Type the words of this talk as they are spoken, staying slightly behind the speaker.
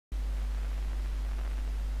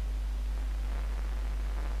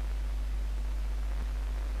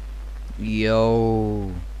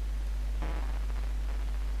Yo,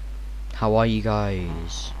 how are you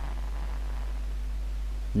guys?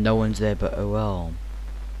 No one's there but OL.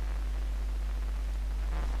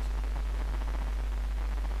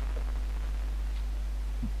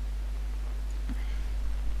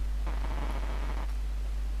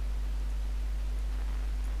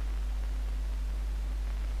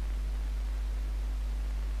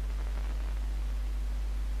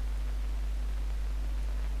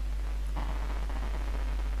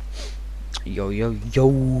 Yo, yo,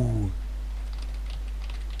 yo.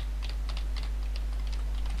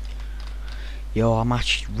 Yo, I'm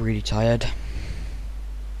actually really tired.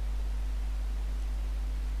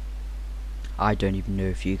 I don't even know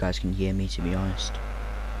if you guys can hear me, to be honest.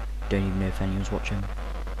 Don't even know if anyone's watching.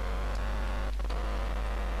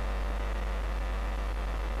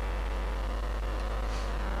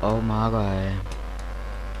 Oh my god.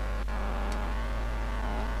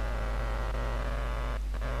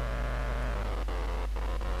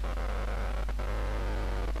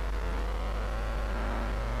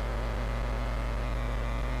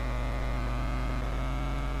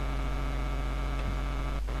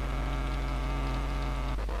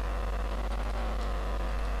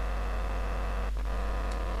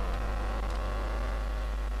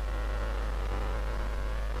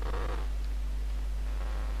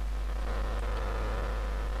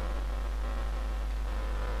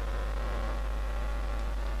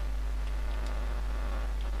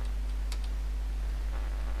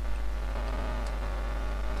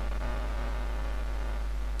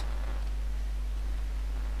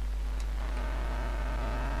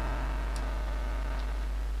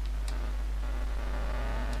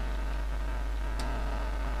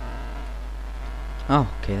 Oh,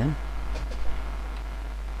 okay then.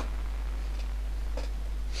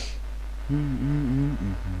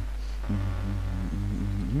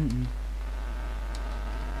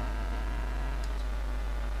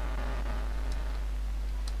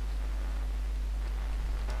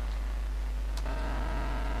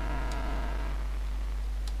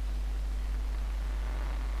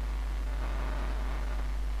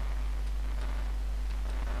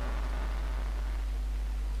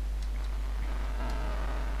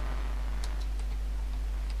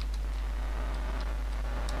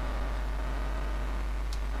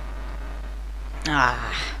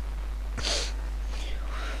 Ah.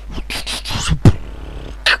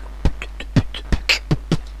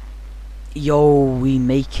 Yo, we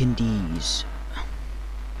making these.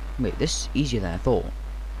 Wait, this is easier than I thought.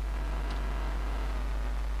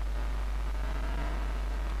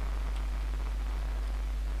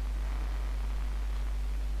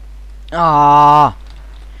 Ah,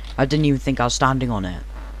 I didn't even think I was standing on it.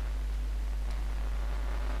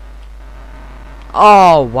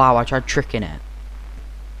 Oh wow, I tried tricking it.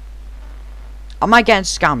 Am I getting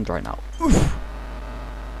scammed right now? Oof.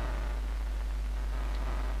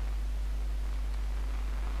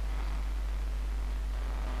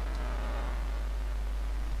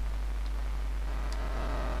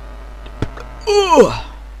 Ugh.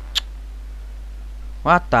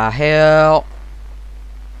 What the hell?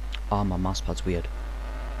 Oh, my mouse pad's weird.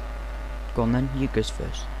 Go on then, you goes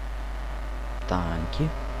first. Thank you.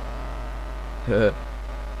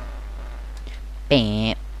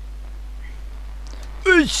 Bam.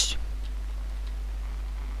 Oosh.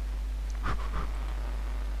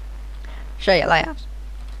 Show your layouts.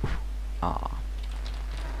 Ah.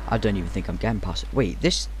 I don't even think I'm getting past it. Wait,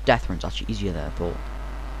 this death run's actually easier than I thought.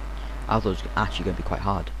 I thought it was actually going to be quite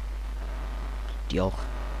hard. Deal.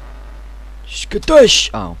 Skadoosh!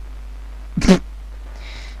 Oh.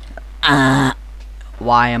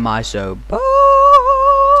 Why am I so bored?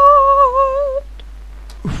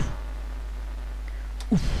 Oof.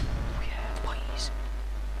 Oof. Yeah, boys.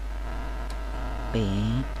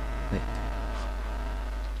 Wait.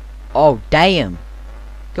 Oh, damn.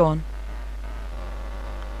 Go on.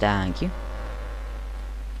 Thank you.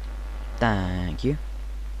 Thank you.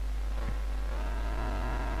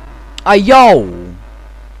 Yo!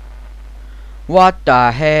 What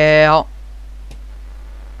the hell?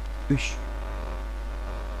 Oosh.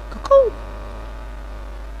 Cuckoo.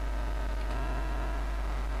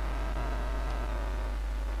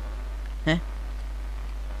 Huh?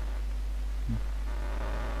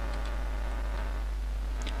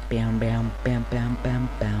 Bam bam bam bam bam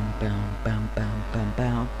bam bam bam bam bam bam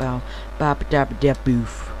bam bam bam bam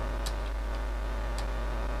boof.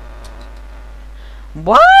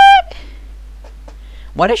 What?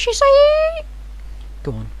 What did she say?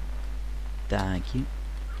 Go on. Thank you.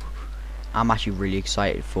 I'm actually really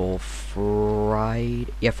excited for Friday.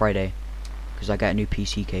 Yeah, Friday. Because I got a new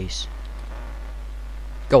PC case.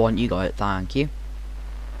 Go on, you got it. Thank you.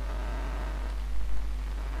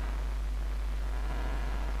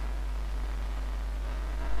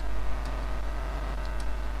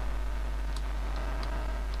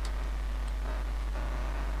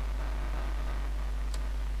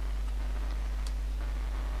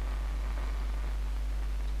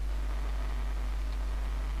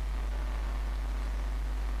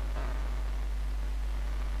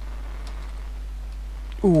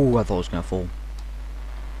 Ooh, I thought it was gonna fall.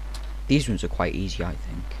 These ones are quite easy, I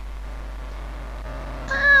think.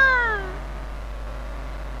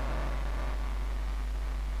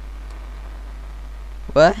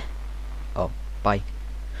 What? Oh, bye.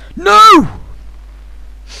 No!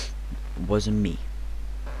 It wasn't me.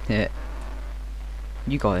 Yeah.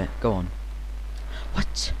 You got it. Go on.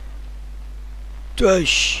 What?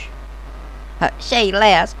 Dush. Say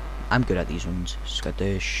less. I'm good at these ones.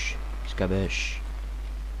 Skadish. Skabish.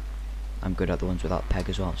 I'm good at the ones without peg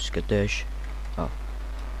as well. Skadish. Oh.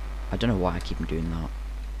 I don't know why I keep on doing that.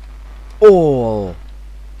 Oh!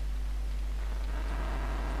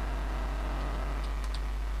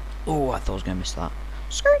 Oh, I thought I was going to miss that.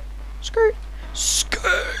 Skirt! Skirt!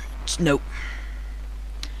 Skirt! Nope.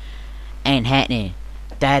 Ain't happening.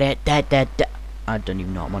 Da da da da da. I don't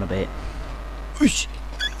even know what I'm on about.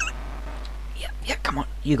 Yeah, come on.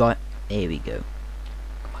 You got it. There we go.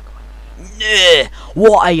 Come on, come on. Nah.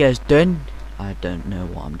 What are you doing? I don't know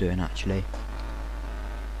what I'm doing actually.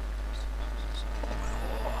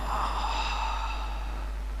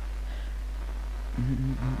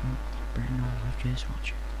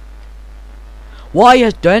 What are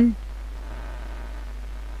you doing?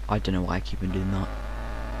 I don't know why I keep on doing that.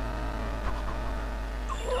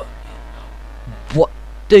 What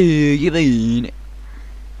do you mean?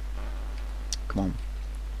 Come on.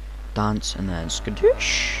 Dance and then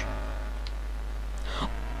skadoosh.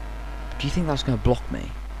 Do you think that's going to block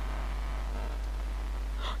me?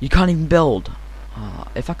 You can't even build.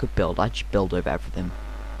 If I could build, I'd just build over everything.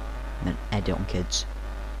 And then edit on kids.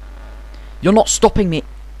 You're not stopping me.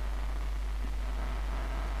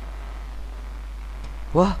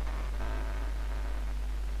 What?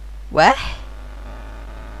 Where?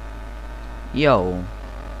 Yo.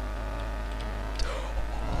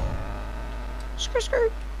 Skirt,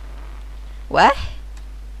 skirt. What?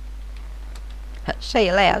 Say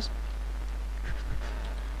it loud.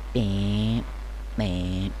 Man,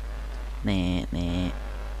 man, man, man.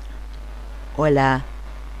 Hola.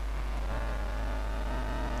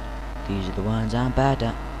 These are the ones I'm bad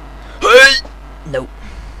at. Hey! Nope.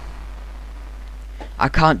 I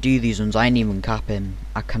can't do these ones. I ain't even capping.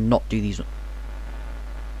 I cannot do these ones.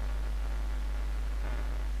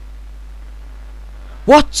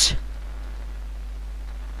 What?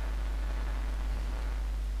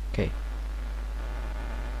 Okay.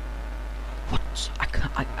 What?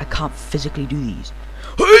 I can't physically do these.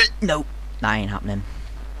 Hey! No. That ain't happening.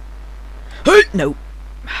 Hey! No.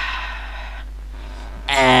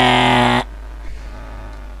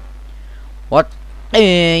 What do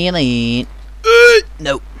you mean?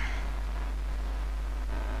 No.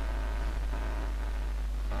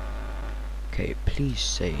 Okay, please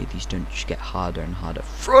say these don't just get harder and harder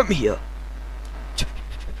from here.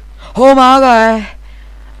 Oh my god.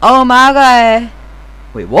 Oh my god.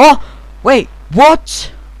 Wait, what? Wait,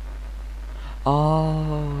 what?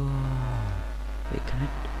 Oh. Wait, can I?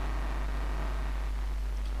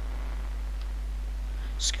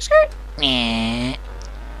 Skirt, skirt.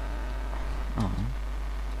 Oh.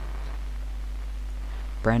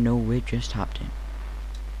 Brand new wig just hopped in.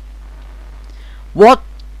 What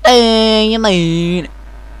do you mean?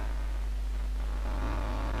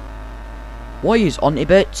 Why is on a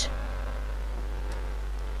bit?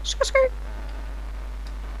 Skirt, skirt.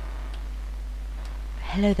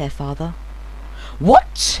 Hello there, father.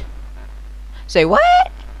 What? Say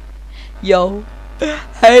what? Yo,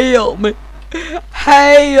 help me.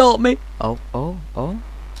 Help me. Oh, oh, oh.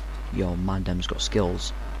 Yo, Mandem's got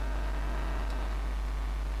skills.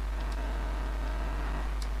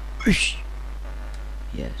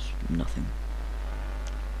 Yes, nothing.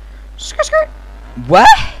 Skirt, skirt. What?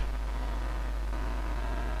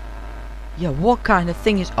 Yeah, what kind of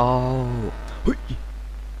thing is? Oh.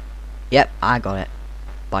 Yep, I got it.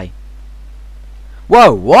 Bye.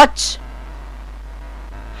 Whoa, what?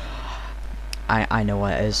 I know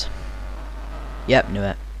what it is. Yep, knew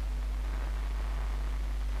it.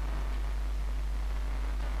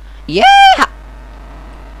 Yeah.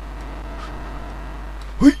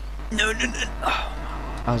 No, no, no. Oh,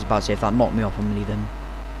 I was about to say, if that knocked me off, I'm leaving.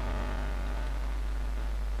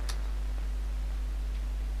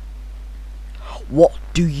 What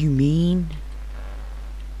do you mean?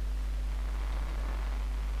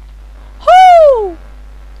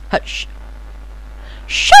 Hutch.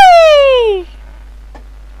 Shee!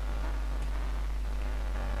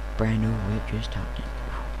 Brand new whip just tapped in.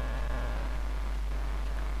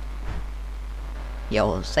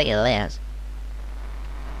 Yo, say less.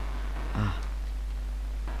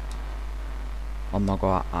 Oh my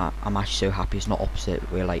god, I'm actually so happy it's not opposite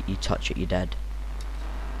where like you touch it, you're dead.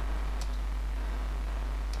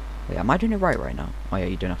 Wait, am I doing it right now? Oh yeah,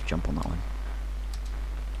 you don't have to jump on that one.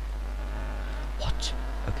 What?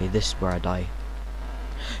 Okay, this is where I die.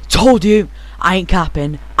 Told you! I ain't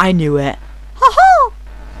capping. I knew it. Ha ha!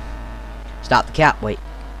 Stop the cap, wait.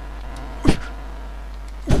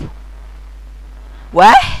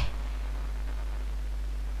 What?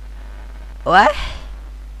 What?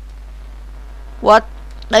 What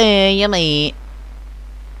do you mean?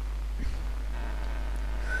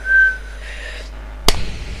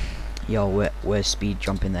 Yo, we're speed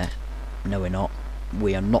jumping there. No, we're not.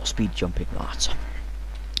 We are not speed jumping that.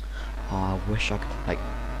 Oh, I wish I could, like,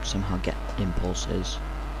 somehow get impulses.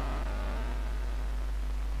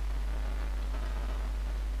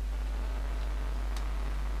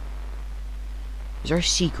 Is there a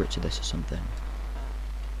secret to this or something?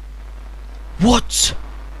 What?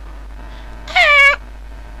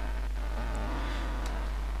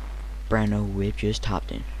 Brand new whip just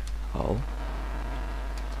tapped in. Oh.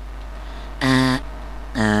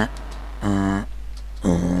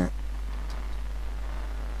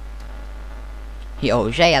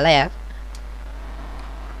 Yo, say I left.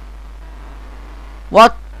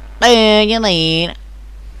 What do you mean?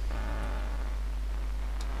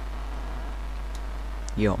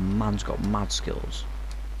 Yo, man's got mad skills.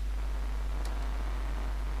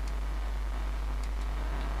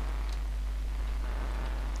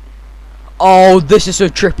 Oh, this is so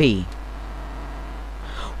trippy.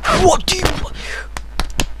 What do you...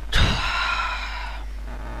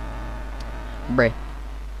 Bruh.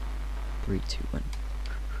 3, 2, 1.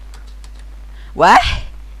 What?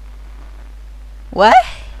 What?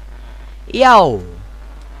 Yo.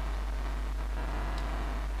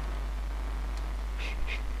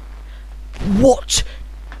 What?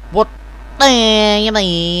 What do you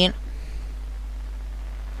mean?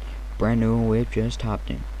 Brand new whip just hopped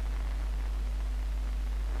in.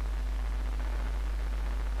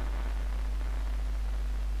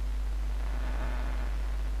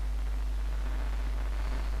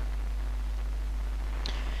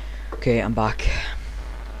 Okay, I'm back.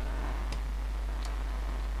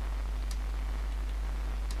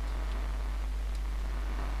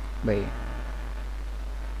 Wait.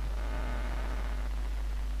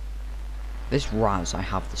 This Raz, I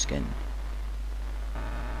have the skin.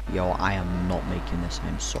 Yo, I am not making this,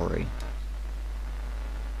 I'm sorry.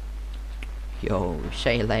 Yo,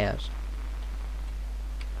 say less.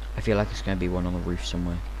 I feel like it's gonna be one on the roof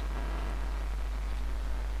somewhere.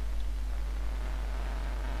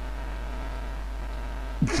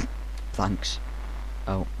 Thanks.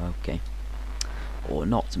 Oh, okay. Or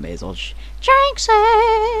not to me, I'll jinx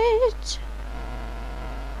it.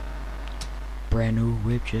 Brand new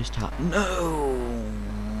whip just happened. No.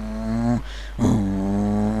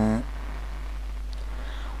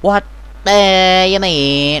 What do you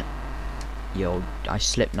mean? Yo, I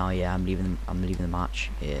slipped now. Yeah, I'm leaving the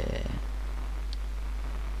match. Yeah.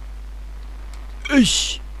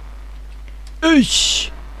 Ish.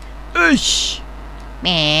 Ish. Ish.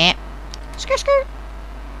 Meh. Skirt, skirt.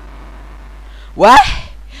 What?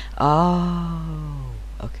 Oh,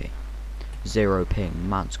 okay. 0 ping.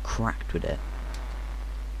 Man's cracked with it.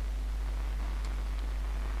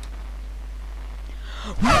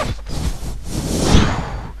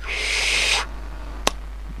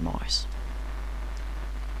 Nice.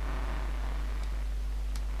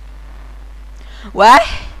 What?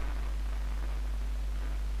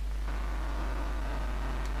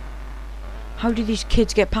 How do these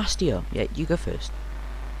kids get past here? Yeah, you go first.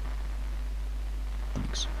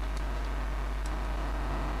 Thanks.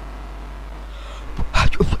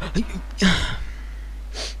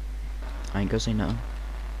 I ain't gonna say no.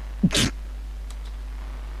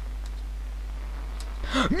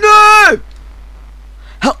 No!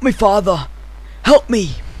 Help me, father! Help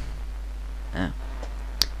me! Oh.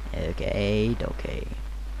 Okay, okay.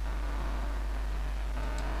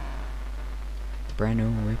 Brand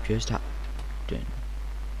new whip just happened.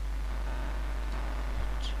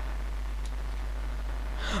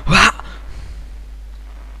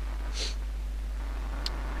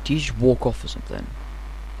 Do you just walk off or something?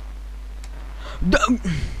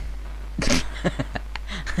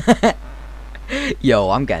 Yo,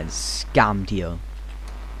 I'm getting scammed here.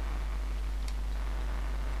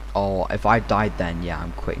 Oh, if I died then, yeah,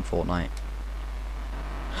 I'm quitting Fortnite.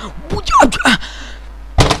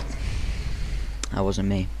 That wasn't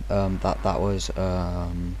me. That was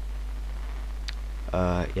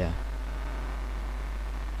yeah.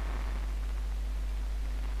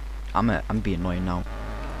 I'm being annoying now.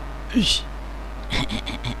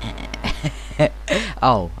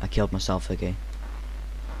 Oh, I killed myself. Okay.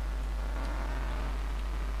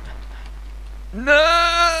 No.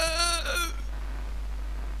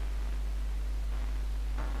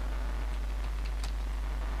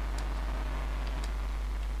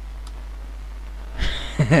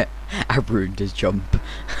 I ruined his jump.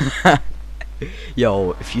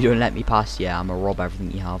 Yo, if you don't let me pass, yeah, I'm gonna rob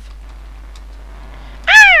everything you have.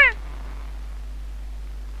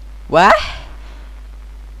 What?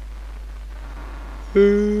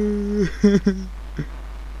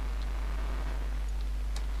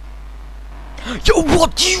 Yo,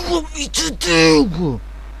 what do you want me to do?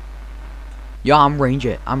 Yo, I'm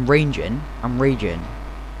ranging. I'm raging.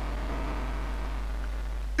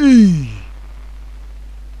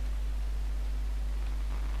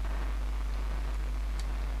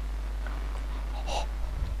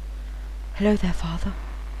 Hello there, father.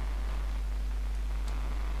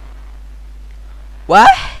 What?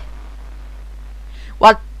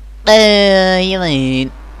 What the you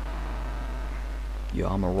mean? Yo,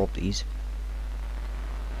 I'ma rob these.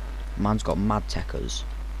 Man's got mad techers.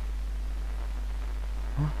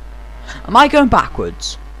 What? Am I going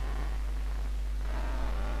backwards?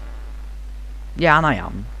 Yeah, and I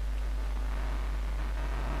am.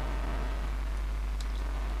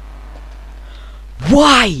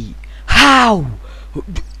 Why? How?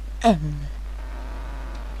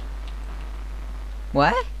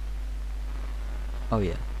 What? Oh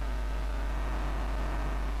yeah.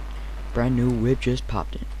 Brand new whip just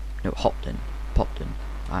popped in. No, hopped in. Popped in.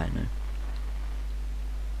 I don't know.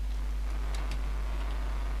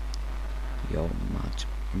 Yo,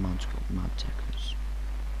 man's got mad techers.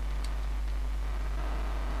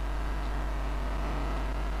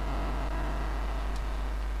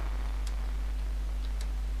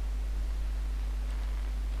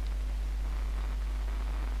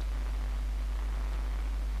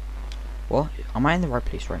 What? Am I in the right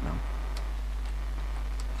place right now?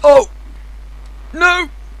 Oh! No!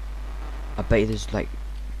 I bet you there's like...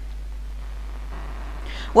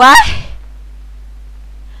 What?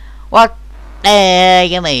 What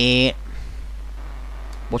you mean?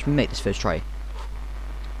 Watch me make this first try.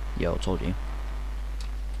 Yo, I told you.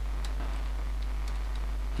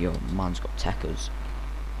 Yo, man's got techers.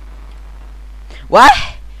 What?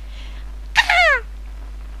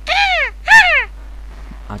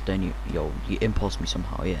 I don't even, yo, you impulse me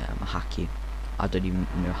somehow, yeah, I'm a hack you. I don't even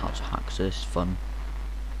know how to hack, so this is fun.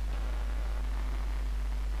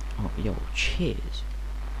 Oh, yo, cheers.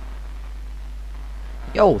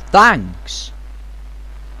 Yo, thanks.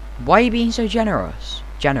 Why are you being so generous?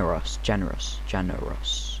 Generous.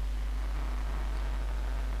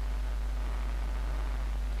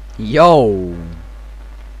 Yo.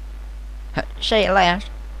 Say it last.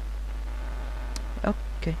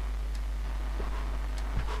 Okay.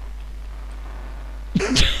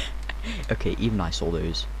 Okay, even I saw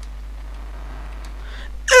those.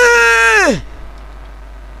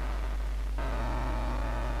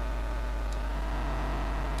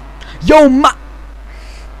 Yo,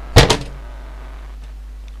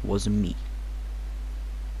 wasn't me.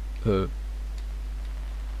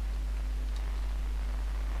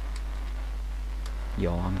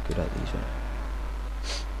 Yo, I'm good at these, right?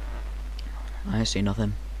 I ain't see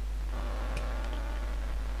nothing.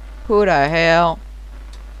 Who the hell?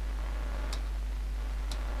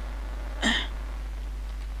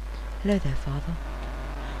 Hello there, father.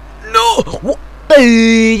 No! What?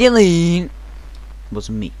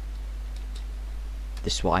 Wasn't me.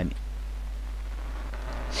 This is what I mean.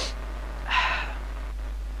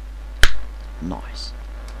 Nice.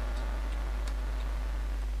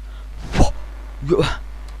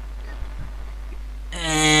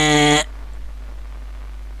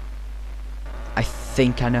 I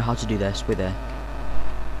think I know how to do this with it.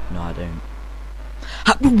 No, I don't.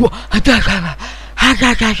 How do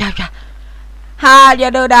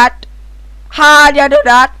you do that? How do you do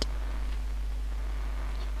that?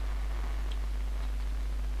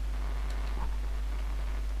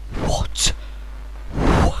 What?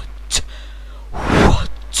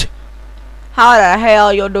 How the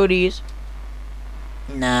hell you do these?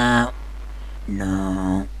 No.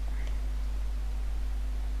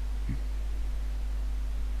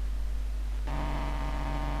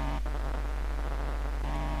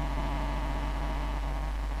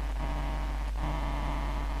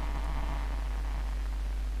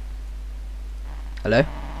 Hello?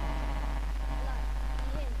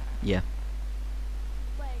 Yeah.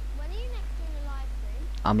 Wait, when are you next doing a live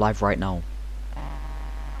I'm live right now.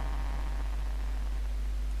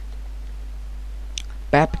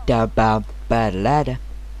 Bap da ba ba lada.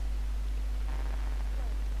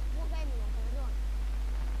 What game are you on?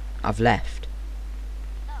 I've left.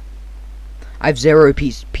 Oh. I have 0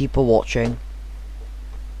 people watching.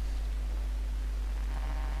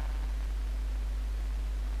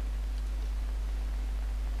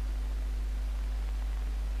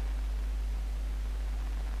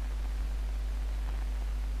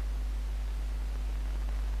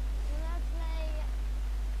 Will I play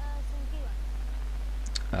some duo?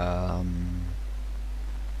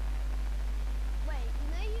 Wait, you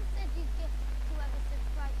know you said you'd gift whoever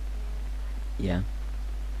subscribed to you on time? Yeah.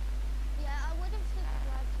 Yeah, I would have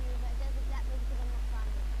subscribed to you, but it doesn't let me because I'm not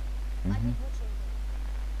signed in. I did wish it did.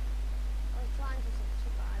 I was trying to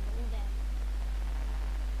subscribe all day.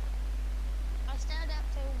 I stayed up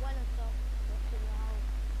till 1 o'clock watching the whole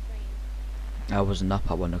stream. I wasn't up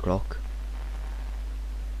at 1 o'clock.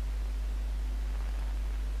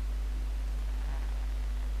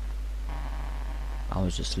 I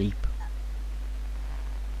was asleep.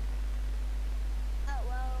 Oh,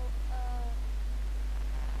 well,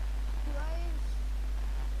 Rose...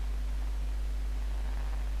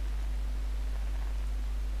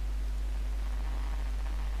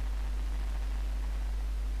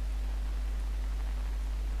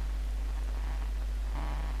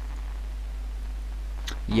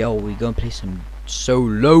 Yo, we gonna play some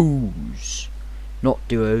solos. Not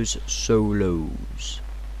duos, solos.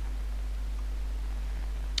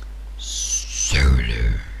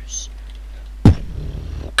 Solos.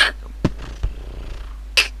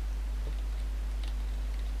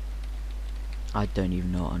 I don't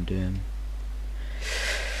even know what I'm doing.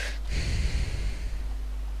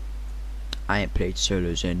 I ain't played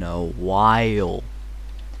solos in a while.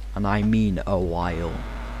 And I mean a while.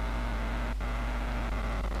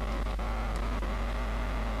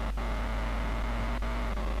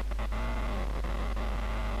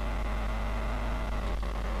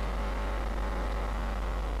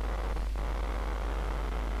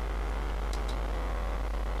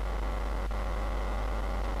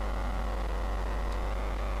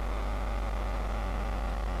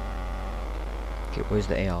 Okay, where's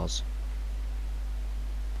the ARs?